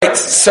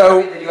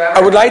So,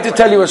 I would like to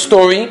tell you a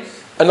story,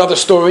 another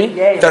story,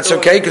 if that's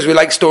okay, because we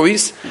like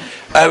stories.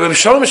 Rabbi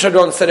Shalom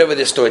Shadron said over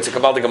this story, it's a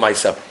Kabbalistic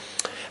Gemaisa.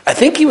 I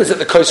think he was at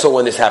the Kosel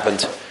when this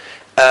happened.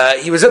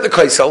 He was at the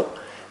Kosel,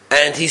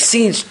 and he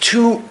sees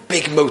two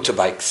big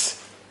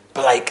motorbikes,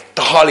 like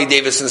the Harley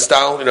Davidson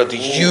style, the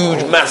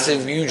huge,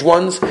 massive, huge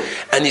ones.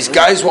 And these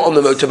guys were on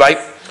the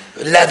motorbike,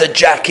 leather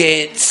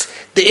jackets,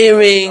 the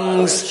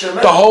earrings,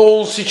 the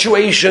whole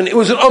situation. It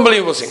was an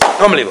unbelievable thing,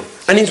 unbelievable.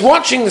 And he's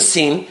watching the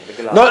scene.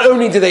 Not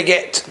only do they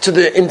get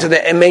into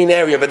the main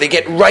area, but they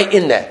get right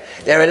in there.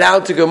 They're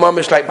allowed to go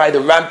mamish like by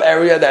the ramp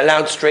area. They're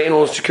allowed straight in.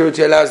 All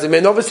security allows them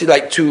in. Obviously,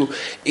 like two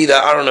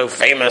either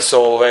famous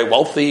or very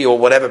wealthy or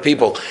whatever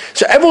people.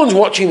 So everyone's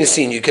watching the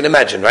scene. You can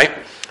imagine, right?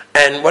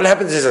 And what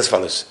happens is as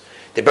follows: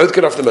 they both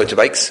get off the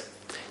motorbikes.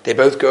 They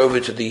both go over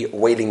to the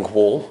Wailing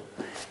Wall,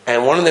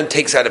 and one of them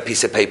takes out a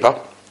piece of paper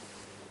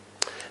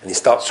and he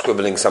starts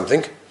scribbling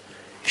something.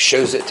 He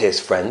shows it to his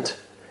friend.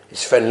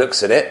 His friend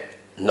looks at it,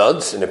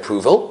 nods in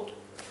approval.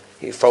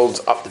 He folds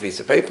up the piece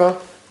of paper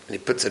and he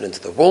puts it into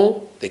the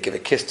wall. They give a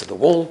kiss to the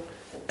wall,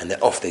 and then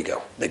off they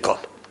go. They're gone.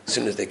 As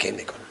soon as they came,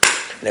 they're gone.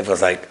 And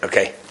everyone's like,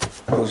 okay,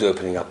 who's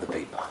opening up the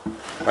paper?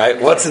 Right?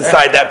 What's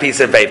inside that piece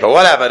of paper?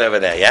 What happened over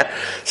there, yeah?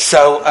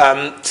 So,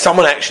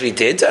 someone actually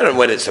did. I don't know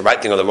whether it's the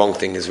right thing or the wrong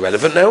thing is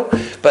relevant now,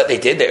 but they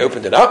did. They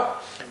opened it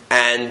up,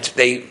 and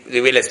they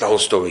realized the whole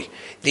story.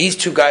 These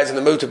two guys on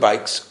the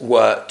motorbikes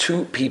were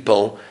two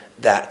people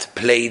that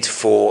played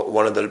for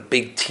one of the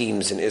big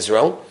teams in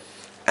Israel,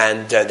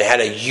 and they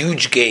had a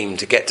huge game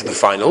to get to the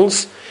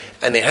finals,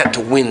 and they had to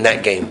win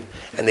that game.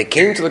 And they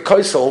came to the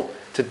Kosel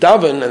to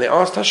daven, and they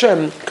asked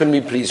Hashem, can we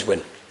please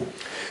win?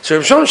 So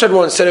Rav Shalom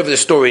Shadron said over the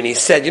story, and he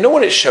said, you know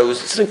what it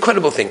shows? It's an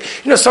incredible thing.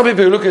 Some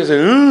people look at it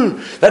and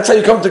say, that's how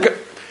you come to...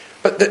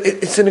 But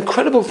it's an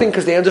incredible thing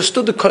because they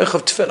understood the koich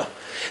of tefillah.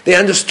 They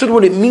understood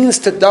what it means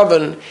to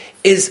daven.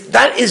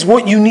 That is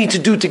what you need to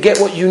do to get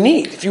what you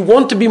need. If you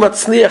want to be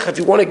matzliach, if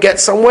you want to get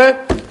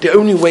somewhere, the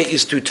only way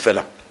is through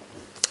tefillah.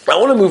 I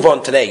want to move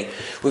on today.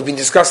 We've been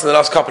discussing the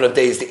last couple of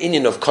days the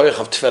inyan of koich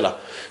of tefillah.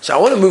 So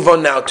I want to move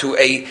on now to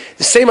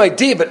the same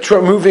idea, but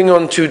moving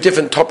on to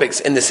different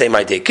topics in the same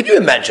idea. Could you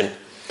imagine?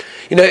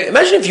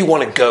 Imagine if you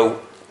want to go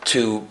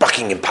to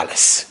Buckingham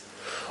Palace,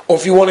 or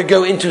if you want to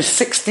go into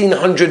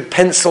 1600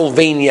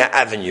 Pennsylvania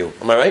Avenue.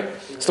 Am I right?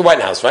 It's the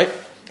White House, right?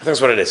 I think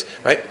that's what it is,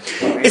 right?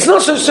 It's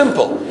not so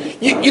simple.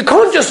 You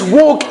can't just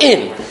walk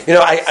in.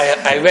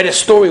 I read a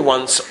story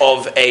once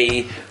of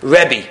a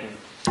Rebbe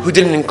who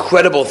did an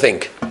incredible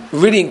thing,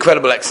 really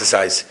incredible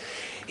exercise.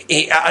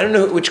 I don't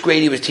know which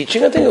grade he was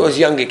teaching. I think it was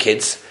younger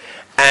kids.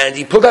 And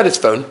he pulled out his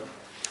phone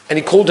and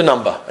he called a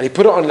number and he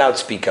put it on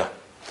loudspeaker.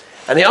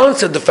 And he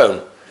answered the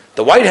phone.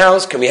 The White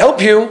House, can we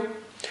help you?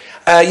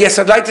 Yes,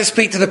 I'd like to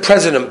speak to the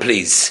president,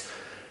 please.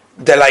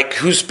 They're like,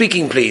 who's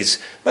speaking, please?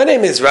 My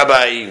name is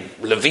Rabbi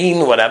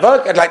Levine,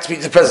 whatever. I'd like to speak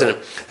to the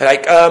president. They're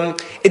like,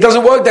 it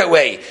doesn't work that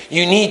way.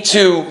 You need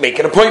to make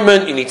an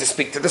appointment. You need to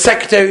speak to the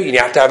secretary. You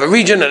have to have a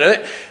region.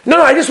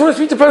 No, I just want to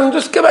speak to the president.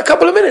 Just give it a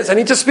couple of minutes. I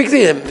need to speak to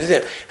him.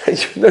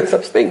 No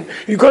such thing.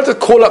 You've got to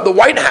call up the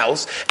White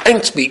House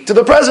and speak to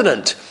the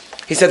president.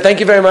 He said, thank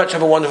you very much.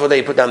 Have a wonderful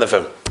day. Put down the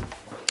phone.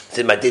 He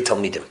said, my dear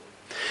Talmidim,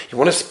 you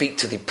want to speak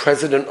to the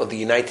president of the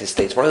United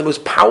States, one of the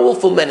most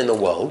powerful men in the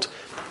world?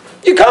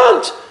 You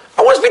can't.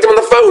 I want to speak to him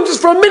on the phone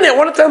just for a minute. I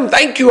want to tell him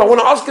thank you. I want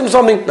to ask him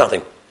something.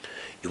 Nothing.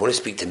 You want to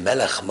speak to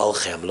Melech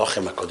Malchei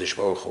Amlochem HaKadosh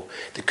Baruch Hu,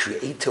 the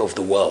creator of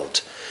the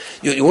world.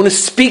 You want to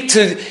speak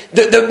to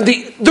the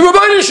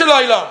Rabbeinu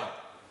Shalom.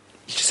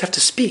 You just have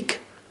to speak.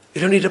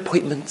 You don't need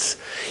appointments.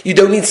 You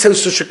don't need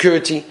social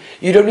security.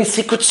 You don't need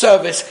secret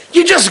service.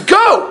 You just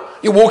go.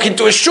 You walk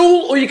into a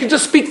shul, or you can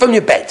just speak from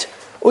your bed.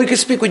 Or you can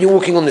speak when you're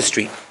walking on the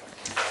street.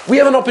 We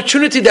have an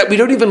opportunity that we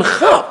don't even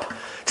have.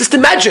 Just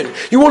imagine,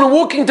 you want to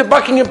walk into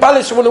Buckingham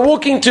Palace, you want to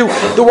walk into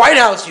the White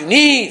House, you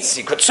need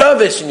Secret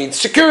Service, you need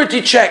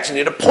security checks, you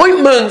need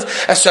appointments,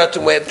 a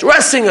certain way of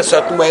dressing, a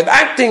certain way of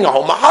acting, a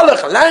whole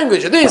mahalach, a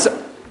language, this.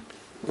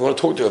 You want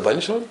to talk to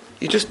a Shalom?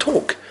 You just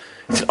talk.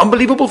 It's an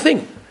unbelievable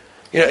thing.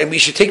 And we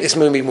should take this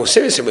maybe more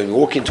seriously when we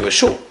walk into a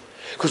shul.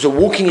 Because we're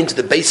walking into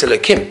the Beis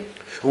Elokim.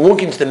 We're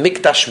walking into the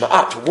Mikdash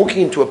Ma'at. We're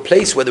walking into a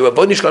place where the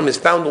Rabbeinu Shalom is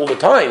found all the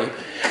time.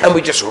 And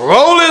we just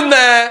roll in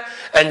there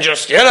and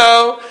just,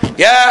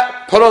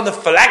 put on the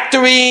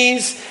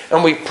phylacteries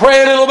and we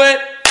pray a little bit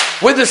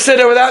with the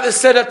siddur, without the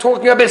siddur,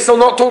 talking a bissel,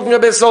 not talking a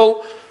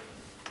bissel.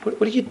 What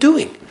are you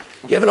doing?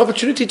 You have an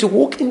opportunity to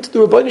walk into the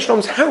Rabbeinu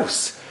Shalom's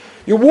house.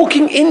 You're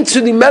walking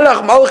into the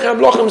Melech Malchei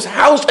Amlochem's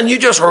house and you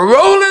just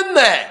roll in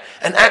there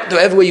and act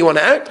whatever way you want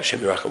to act.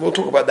 Hashem Yirachim. We'll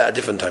talk about that at a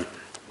different time.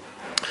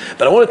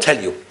 But I want to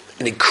tell you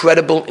an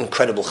incredible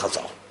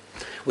chazal,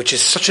 which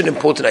is such an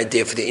important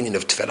idea for the inyan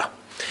of tefillah.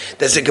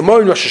 There's a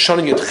Gemara in Rosh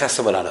Hashanah Yud Ches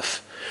Amud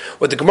Aleph.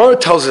 What the Gemara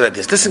tells us like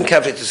this. Listen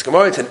carefully to this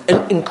Gemara. It's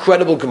an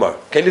incredible Gemara.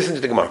 Okay, listen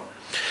to the Gemara.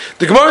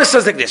 The Gemara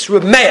says like this.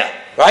 Reb Meir,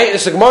 right?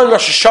 It's a Gemara in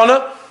Rosh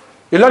Hashanah.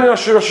 You're learning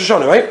Rosh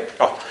Hashanah, right?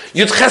 Oh,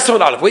 Yud Ches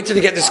Amud Aleph. Wait till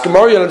you get this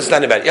Gemara. You'll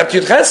understand about it. You have to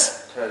Yud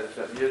Ches?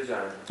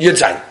 Yud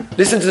Zayin.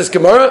 Listen to this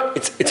Gemara.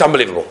 It's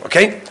unbelievable.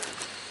 Okay.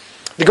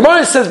 The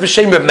Gemara says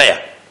b'shem Reb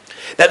Meir.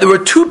 that there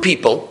were two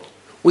people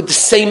with the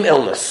same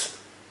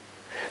illness.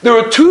 There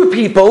were two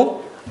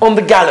people on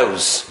the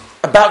gallows,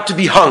 about to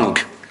be hung.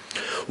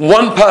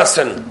 One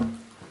person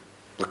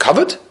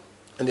recovered,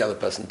 and the other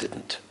person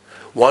didn't.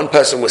 One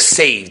person was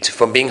saved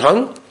from being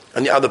hung,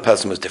 and the other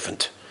person was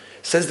different.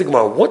 Says the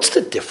Gemara, what's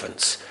the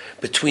difference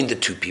between the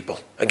two people?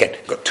 Again,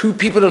 got two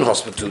people in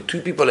hospital,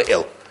 two people are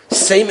ill.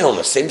 Same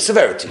illness, same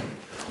severity.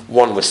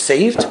 One was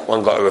saved,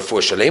 one got a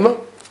refuah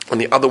shalema, and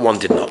the other one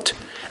did not.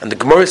 And the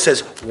Gemara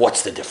says,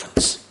 what's the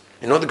difference?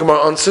 You know what the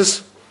Gemara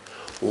answers?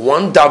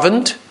 One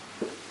davened,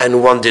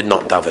 and one did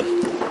not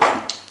daven.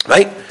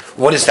 Right?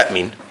 What does that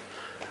mean?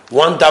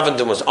 One davened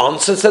and was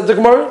answered, said the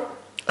Gemara,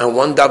 and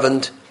one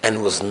davened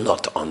and was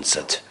not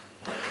answered.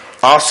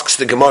 Asks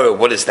the Gemara,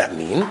 what does that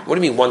mean? What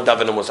do you mean one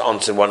davened and was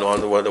answered, one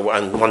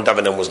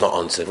davened and was not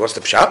answered? What's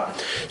the pshat?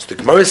 So the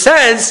Gemara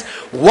says,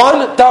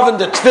 one davened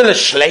the tefillah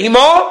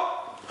shleima,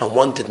 and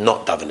one did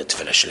not daven the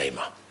tefillah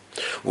shleima.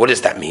 What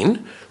does that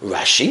mean?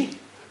 Rashi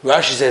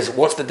says,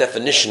 what's the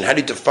definition? How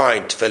do you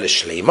define tefillah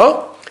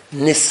shleima?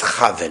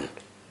 Nischaven.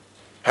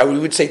 How we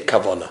would say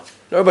kavana.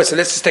 No, but so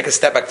let's just take a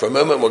step back for a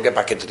moment and we'll get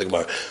back into the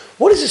Gemara.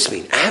 What does this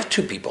mean? I have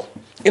two people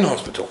in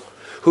hospital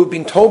who have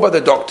been told by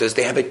the doctors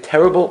they have a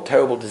terrible,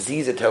 terrible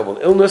disease, a terrible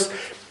illness.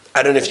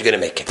 I don't know if you're going to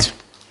make it.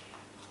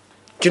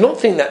 Do you not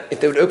think that if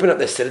they would open up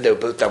their siddur, they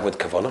would both daven with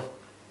kavana?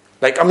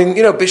 Like,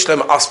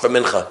 Bishlam asked for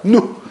mincha.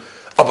 No.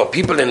 Oh, but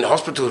people in the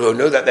hospital who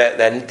know that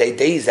their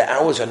days, their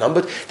hours are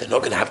numbered, they're not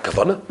going to have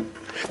kavana.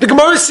 The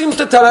Gemara seems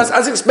to tell us,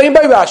 as explained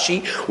by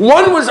Rashi,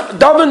 one was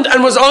davened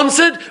and was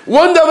answered,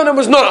 one davened and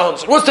was not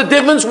answered. What's the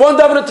difference? One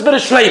davened a tefillah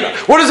shleima.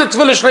 What does a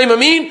tefillah shleima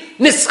mean?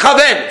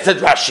 Nischaven, said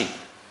Rashi.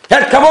 He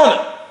had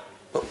kavana.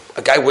 Well,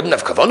 a guy wouldn't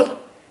have kavana.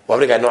 Why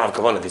would a guy not have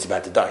kavana if he's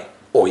about to die?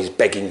 Or he's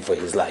begging for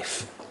his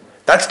life?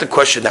 That's the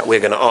question that we're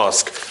going to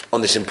ask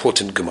on this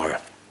important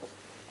Gemara.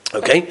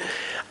 Okay?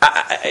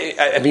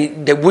 I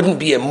mean, there wouldn't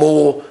be a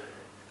more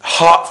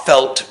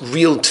heartfelt,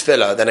 real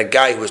tefillah than a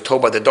guy who was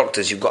told by the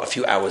doctors, you've got a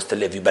few hours to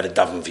live, you better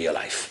daven for your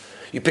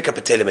life. You pick up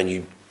a tehillim and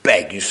you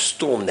beg, you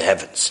storm the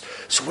heavens.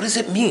 So what does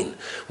it mean?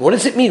 What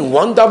does it mean?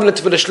 One davened a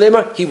tefillah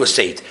shlema, he was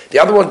saved. The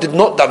other one did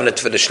not daven a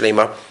tefillah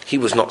shlema, he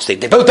was not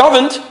saved. They both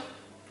davened,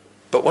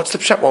 but what's the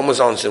pshat? One was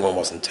answered, one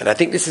wasn't. And I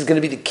think this is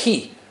going to be the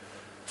key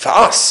for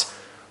us.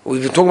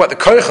 We've been talking about the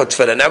koyach of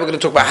tefillah, now we're going to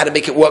talk about how to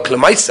make it work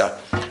l'maisa,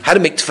 how to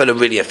make tefillah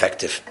really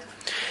effective.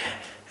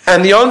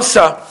 And the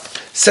answer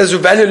says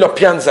Rav Eli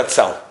Lopian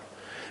Zatzal.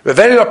 Rav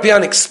Eli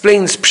Lopian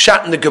explains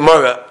pshat in the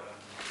Gemara.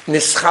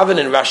 Nischaven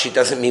in Rashi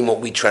doesn't mean what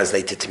we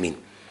translate it to mean.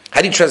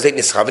 How do you translate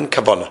nischaven?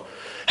 Kavana.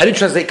 How do you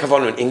translate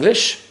kavana in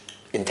English?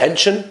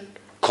 Intention,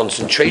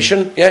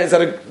 concentration. Yeah, is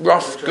that a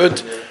rough,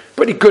 good,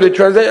 pretty good at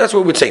translation? That's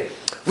what we would say.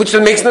 Which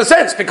makes no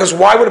sense, because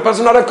why would a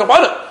person not have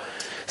kavana?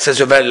 Says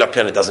Rav Eli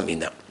Lopian, it doesn't mean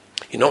that.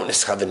 You know what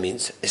nischaven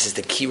means? This is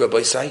the key,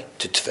 Rabbi Say,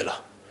 to tefillah.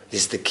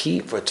 This is the key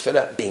for a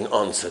tefillah being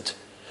answered.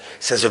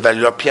 Says Rav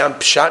Eli Lopian,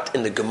 pshat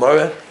in the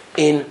Gemara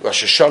in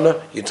Rosh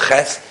Hashanah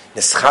Yudches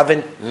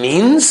Nischaven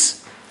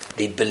means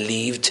they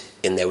believed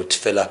in their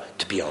tefillah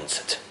to be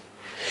answered.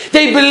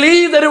 They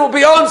believe that it will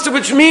be answered,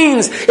 which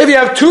means if you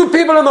have two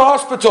people in the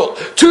hospital,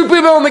 two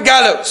people on the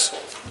gallows,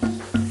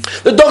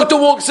 the doctor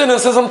walks in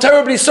and says, I'm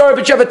terribly sorry,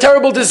 but you have a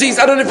terrible disease,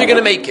 I don't know if you're going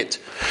to make it.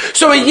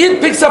 So a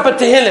yid picks up a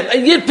tehillim, a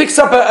yid picks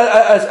up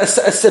a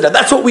siddur.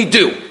 That's what we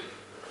do.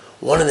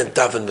 One of them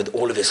davened with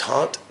all of his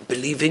heart,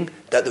 believing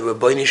that the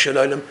Rabbeinu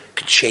Shalom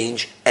could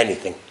change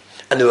anything.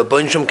 And the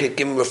Rabbeinu Shalom could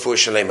give him refuah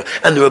shalema.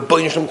 And the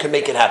Rabbeinu Shalom could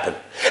make it happen.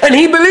 And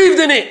he believed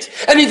in it.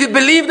 And if he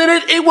believed in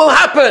it, it will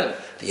happen.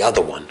 The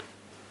other one,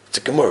 it's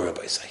a Gemara,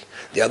 Rabbi Say.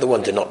 The other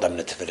one did not daven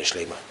the tefillah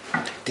shlema.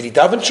 Did he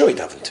daven? Sure he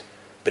davened.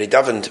 But he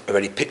davened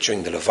already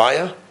picturing the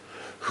Levaya,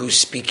 who's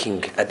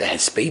speaking at the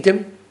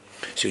Hespedim.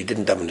 So he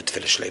didn't daven the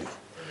tefillah shlema.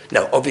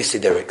 Now, obviously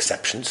there are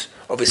exceptions.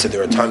 Obviously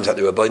there are times that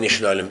the Rabbeinu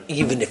Shalom,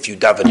 even if you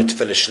daven a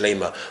tefillah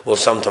shlema, will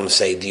sometimes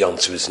say the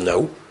answer is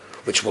no,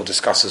 which we'll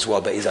discuss as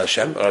well. Be'ez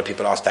Hashem. A lot of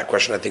people ask that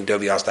question. I think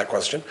Dovi asked that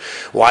question.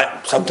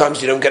 Why?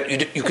 Sometimes you don't get.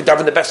 You could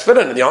daven the best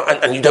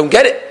tefillah and you don't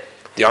get it.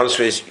 The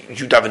answer is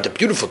you daven a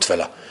beautiful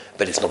tefillah,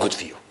 but it's not good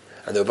for you.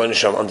 And the Rabbeinu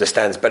Shalom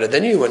understands better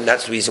than you, and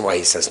that's the reason why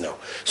he says no.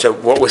 So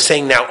what we're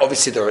saying now,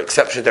 obviously there are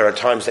exceptions. There are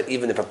times that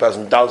even if a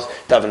person does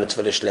daven a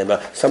tefillah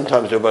shlema,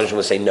 sometimes the Rabbeinu Shalom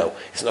will say no,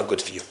 it's not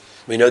good for you.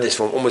 We know this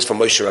almost from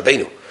Moshe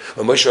Rabbeinu.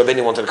 When Moshe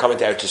Rabbeinu wanted to come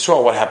into Eretz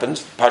Yisrael, what happened?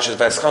 Parshas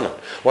V'eschanan.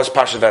 What's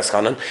Parshas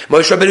V'eschanan?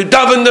 Moshe Rabbeinu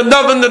daven.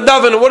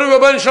 And what did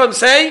Rabbeinu Shalom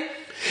say?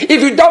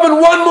 If you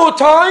daven one more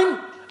time,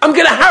 I'm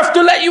going to have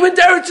to let you into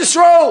Eretz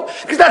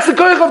Yisrael, because that's the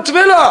koyach of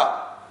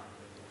Tevilah.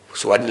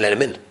 So I didn't let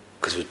him in,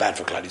 because it was bad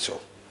for Klal Yisrael.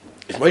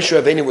 If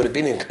Moshe Rabbeinu would have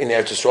been in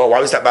Eretz Yisrael, why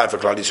was that bad for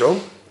Klal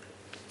Yisrael?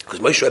 Because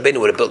Moshe Rabbeinu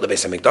would have built the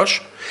Beis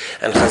HaMikdash,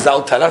 and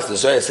Chazal tell us, the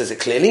Zohar says it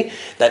clearly,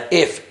 that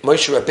if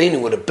Moshe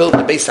Rabbeinu would have built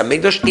the Beis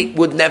HaMikdash, it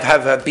would never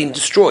have been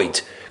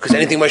destroyed, because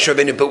anything Moshe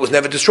Rabbeinu built was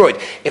never destroyed.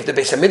 If the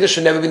Beis HaMikdash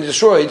had never been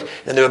destroyed,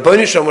 then the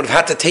Rabbeinu Shalom would have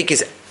had to take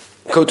his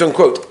quote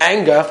unquote,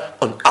 anger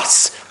on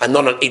us and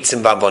not on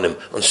Eitzim Vavonim,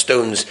 on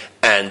stones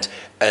and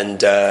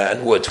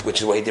wood, which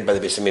is what he did by the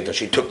Beis Hamikdash.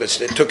 He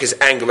took his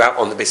anger out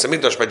on the Beis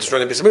Hamikdash by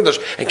destroying the Beis Hamikdash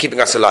and keeping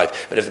us alive.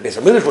 But if the Beis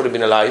Hamikdash would have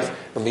been alive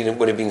and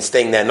would have been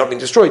staying there, not being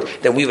destroyed,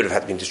 then we would have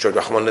had to be destroyed.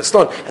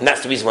 And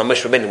that's the reason why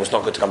Moshe Rabbeinu was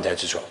not going to come to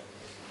Eretz Yisrael.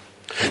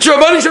 So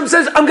Rabban Shem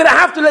says, I'm going to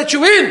have to let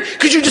you in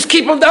because you just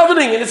keep on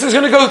davening and this is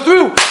going to go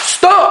through.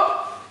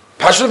 Stop.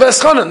 Pasha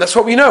V'eschanan. That's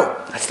what we know.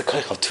 That's the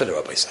koich of Tefillah,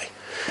 Rabbi say.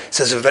 It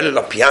says V'velu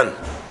Lapian.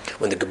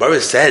 When the Gemara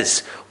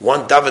says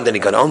one daven then he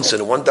got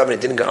answered and one daven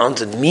it didn't get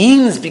answered,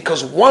 means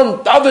because one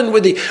daven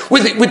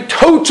with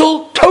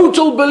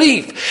total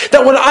belief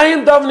that when I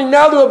am davening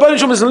now the Rabban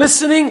Shem is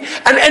listening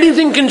and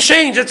anything can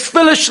change. It's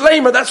Tefillah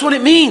Shleima. That's what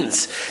it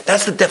means.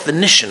 That's the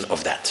definition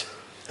of that.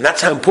 And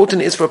that's how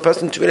important it is for a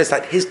person to realize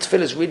that his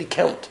tefillahs really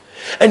count.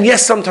 And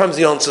yes, sometimes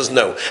the answer is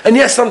no. And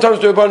yes, sometimes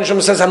the Rebbeinu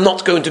Shalom says, I'm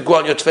not going to go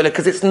out your tefillah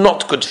because it's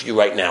not good for you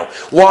right now.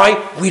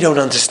 Why? We don't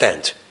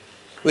understand.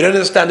 We don't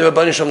understand the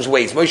Rebbeinu Shalom's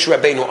ways. Moshe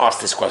Rabbeinu asked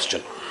this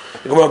question.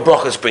 The Gemara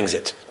Brachos brings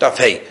it. Daf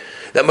Hey.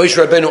 That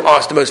Moshe Rabbeinu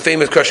asked the most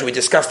famous question. We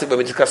discussed it when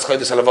we discussed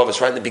Chodesh HaLevavos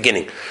right in the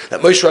beginning.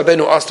 That Moshe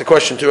Rabbeinu asked the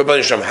question to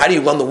Rebbeinu Shalom, how do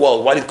you run the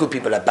world? Why do good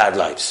people have bad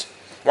lives?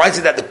 Why is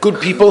it that the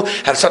good people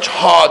have such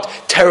hard,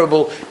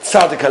 terrible,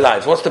 tzaddik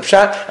lives? What's the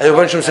pshat? And the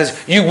Rebbeinu Shalom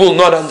says, you will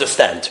not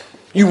understand.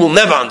 You will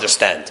never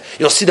understand.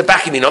 You'll see the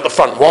back of me, not the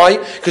front. Why?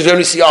 Because you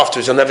only see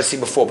afterwards. You'll never see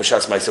before.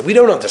 B'shas Ma'aseh. We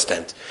don't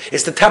understand.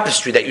 It's the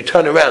tapestry that you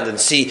turn around and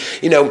see,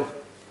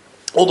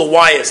 all the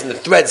wires and the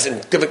threads in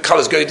different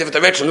colors going in different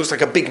directions. It looks like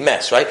a big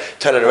mess, right?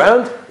 Turn it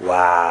around.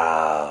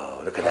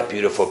 Wow. Look at that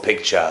beautiful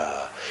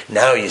picture.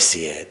 Now you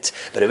see it.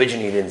 But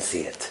originally you didn't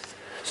see it.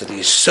 So the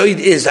Yisoid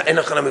is that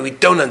we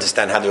don't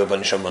understand how the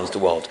Rebbeinu Shalom runs the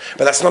world.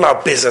 But that's not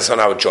our business and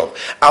our job.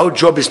 Our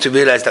job is to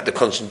realize that the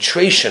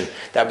concentration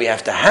that we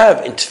have to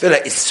have in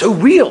Tefillah is so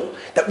real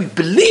that we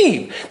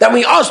believe that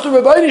we ask the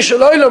Rebbeinu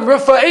Shalom,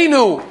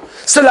 Rafa'enu,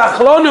 Salach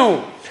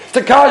Lanu,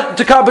 Tekar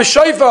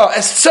B'Shofar,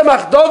 Es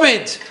Tzemach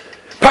David,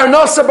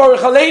 Parnasa Baruch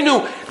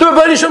Aleinu, the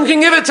Rebbeinu Shalom can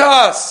give it to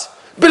us.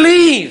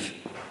 Believe.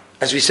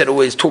 As we said,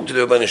 always talk to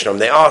the Rebbeinu Shalom.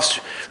 They asked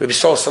Rabbi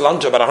Sol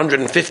Salanter about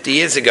 150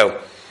 years ago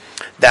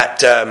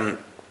that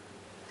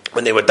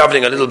when they were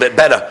davening a little bit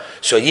better,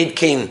 so a yid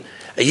came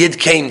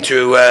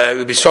to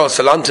Rabbi Sol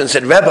Salanter and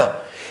said,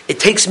 Rebbe, it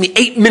takes me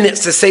 8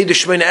 minutes to say the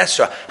Shemona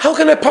Esrei. How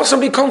can I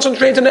possibly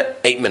concentrate on it?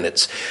 8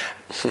 minutes.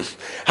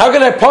 How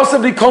can I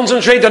possibly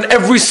concentrate on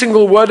every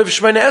single word of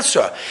Shemona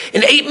Esrei?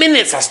 In 8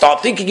 minutes, I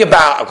start thinking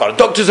about, I've got a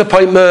doctor's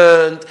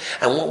appointment,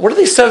 and what do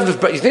they serve with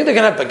breakfast? You think they're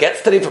going to have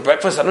baguettes today for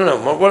breakfast? I don't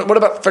know. What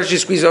about freshly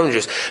squeezed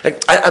oranges?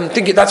 I'm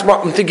thinking, that's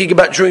what I'm thinking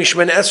about during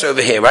Shemona Esrei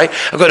over here, right?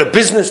 I've got a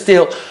business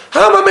deal.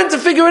 How am I meant to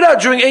figure it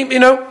out during 8,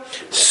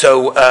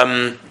 So,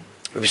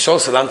 Rabbi Sol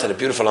Salant had a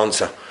beautiful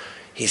answer.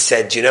 He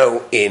said,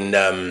 in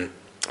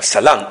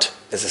Salant,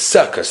 there's a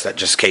circus that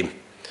just came.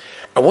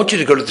 I want you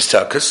to go to the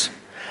circus,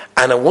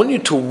 and I want you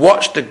to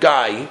watch the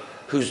guy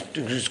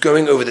who's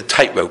going over the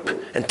tightrope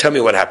and tell me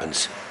what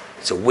happens.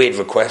 It's a weird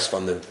request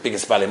from the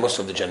biggest Baalei Mussar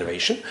of the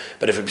generation,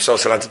 but if Rabbi Sol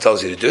Salanter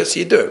tells you to do it, so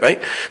you do it, right?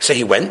 So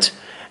he went,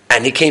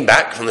 and he came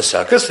back from the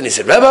circus, and he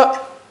said, Rebbe,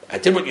 I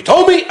did what you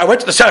told me, I went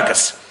to the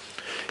circus.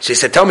 So he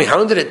said, tell me, how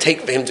long did it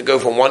take for him to go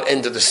from one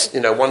end of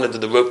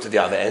the rope to the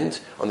other end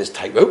on this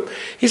tightrope?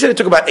 He said it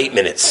took about 8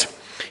 minutes.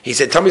 He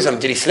said, tell me something,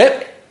 did he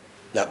slip?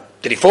 No.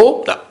 Did he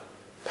fall? No.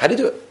 How did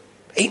he do it?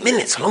 8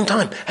 minutes, a long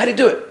time. How did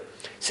he do it?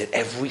 He said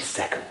every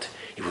second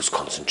he was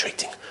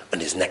concentrating on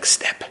his next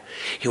step.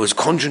 He was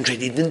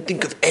concentrating. He didn't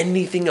think of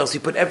anything else. He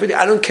put everything.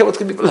 I don't care what's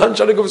going to be for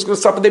lunch. I don't care what's going to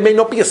be for supper. There may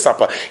not be a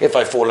supper if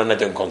I fall and I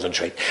don't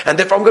concentrate. And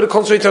therefore I'm going to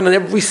concentrate on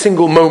every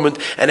single moment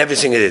and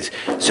everything it is.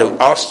 So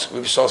asked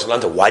Rabbi Sol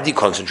Salanter, why do you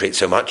concentrate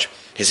so much?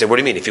 He said, what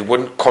do you mean? If he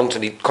wouldn't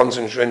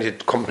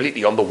concentrated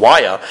completely on the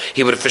wire,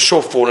 he would have for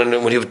sure fallen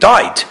and would have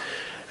died.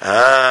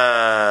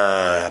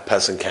 A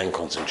person can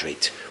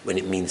concentrate when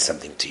it means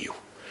something to you.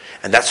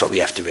 And that's what we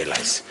have to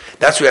realize.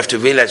 That's what we have to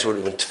realize when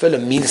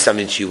Tefillah means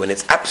something to you, when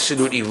it's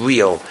absolutely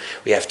real.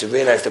 We have to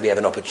realize that we have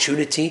an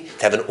opportunity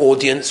to have an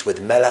audience with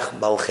Melech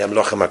Malchei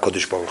Amlochem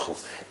HaKadosh Baruch Hu.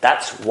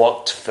 That's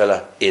what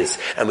Tefillah is.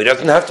 And it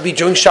doesn't have to be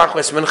during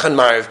Shachris, Mincha, and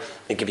Mariv.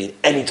 It can be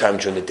any time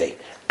during the day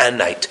and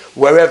night.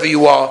 Wherever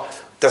you are,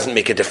 doesn't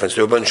make a difference.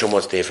 The Rebbeinu Shalom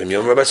wants to hear from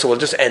you. So we'll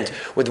just end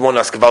with one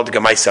last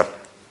Gewaldige Maisa.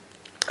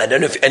 I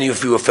don't know if any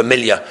of you are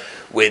familiar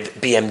with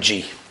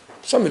BMG.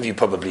 Some of you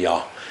probably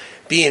are.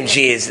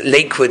 BMG is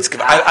Lakewood's.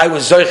 I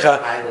was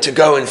Zoicha to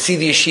go and see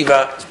the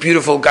yeshiva. It's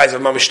beautiful. Guys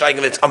of Mamash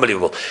Steigen. It's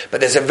unbelievable. But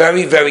there's a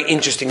very, very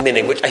interesting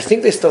minhag, which I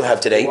think they still have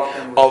today,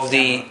 of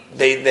they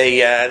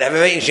have a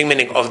very interesting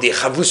minhag of the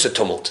Chavusa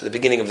tumult at the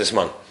beginning of this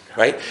month.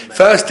 Right?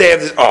 First day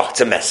of this,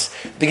 it's a mess.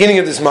 Beginning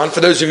of this month,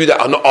 for those of you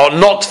that are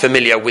not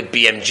familiar with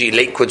BMG,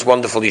 Lakewood's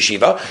wonderful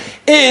yeshiva,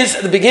 is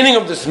at the beginning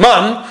of this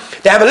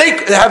month, they have a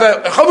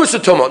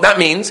Chavusa tumult. That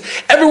means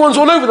everyone's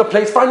all over the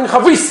place finding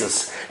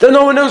Chavusas.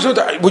 No one knows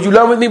would you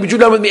learn with me? Would you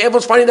learn with me?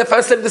 Everyone's finding their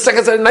first set, the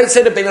second set, the night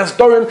set, Ben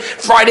Hasdorim,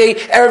 Friday,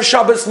 Erev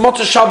Shabbos,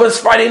 Motzei Shabbos,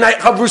 Friday night,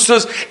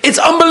 Chavrusas. It's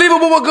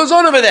unbelievable what goes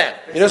on over there.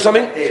 You know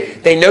something?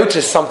 They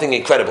noticed something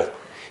incredible.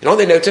 You know what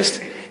they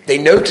noticed? they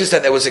noticed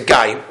that there was a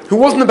guy who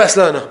wasn't the best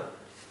learner.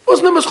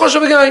 Wasn't the most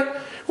choshev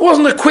guy.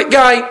 Wasn't a quick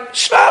guy.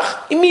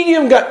 Shvach, a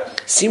medium guy.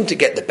 Seemed to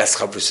get the best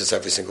chavrusas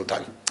every single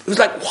time. It was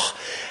like, wow.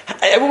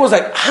 Everyone was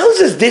like, how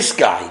does this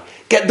guy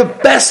get the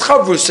best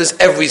chavrusas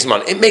every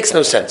Zman? It makes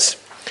no sense.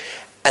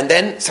 And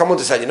then someone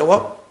decided, you know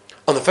what?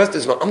 On the first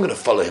Zman, I'm going to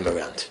follow him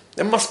around.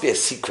 There must be a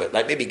secret,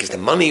 like maybe he gives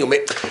them money, or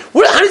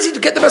how does he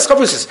get the best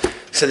chavrusas?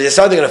 So they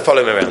decide they're going to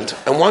follow him around,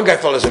 and one guy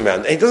follows him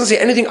around, and he doesn't see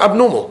anything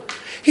abnormal.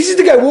 He sees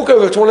the guy walk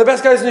over to one of the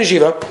best guys in the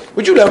yeshiva.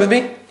 Would you learn with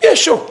me? Yeah,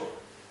 sure.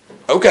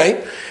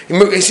 Okay.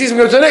 He sees him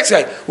go to the next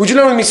guy. Would you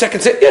learn with me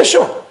second set? Yeah,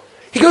 sure.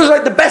 He goes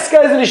like the best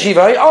guys in the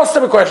yeshiva. He asks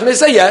them a question. They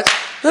say yes.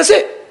 And that's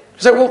it.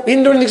 He's like, well, he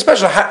didn't do anything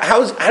special.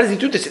 How does he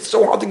do this? It's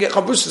so hard to get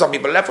chavrusas. Some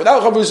people are left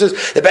without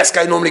chavrusas. The best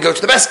guy normally goes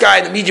to the best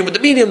guy, the medium with the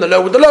medium, the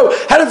low with the low.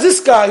 How does this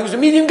guy, who's a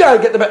medium guy,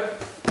 get the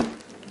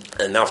best?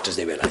 And after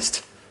they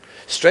realized,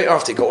 straight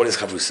after he got all his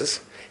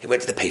chavrusas, he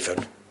went to the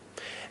payphone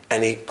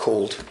and he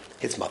called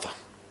his mother.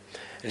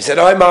 And he said,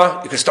 "Oh,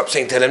 Ma, you can stop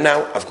saying to him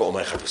now, I've got all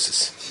my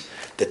chavrusas."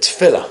 The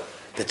tefillah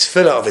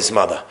of his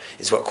mother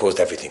is what caused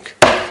everything.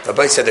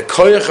 Rabbi said the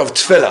koyach of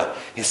tefillah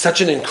is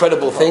such an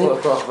incredible thing.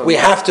 We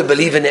have to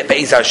believe in it.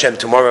 Be'ez Hashem,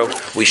 tomorrow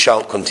we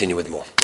shall continue with more.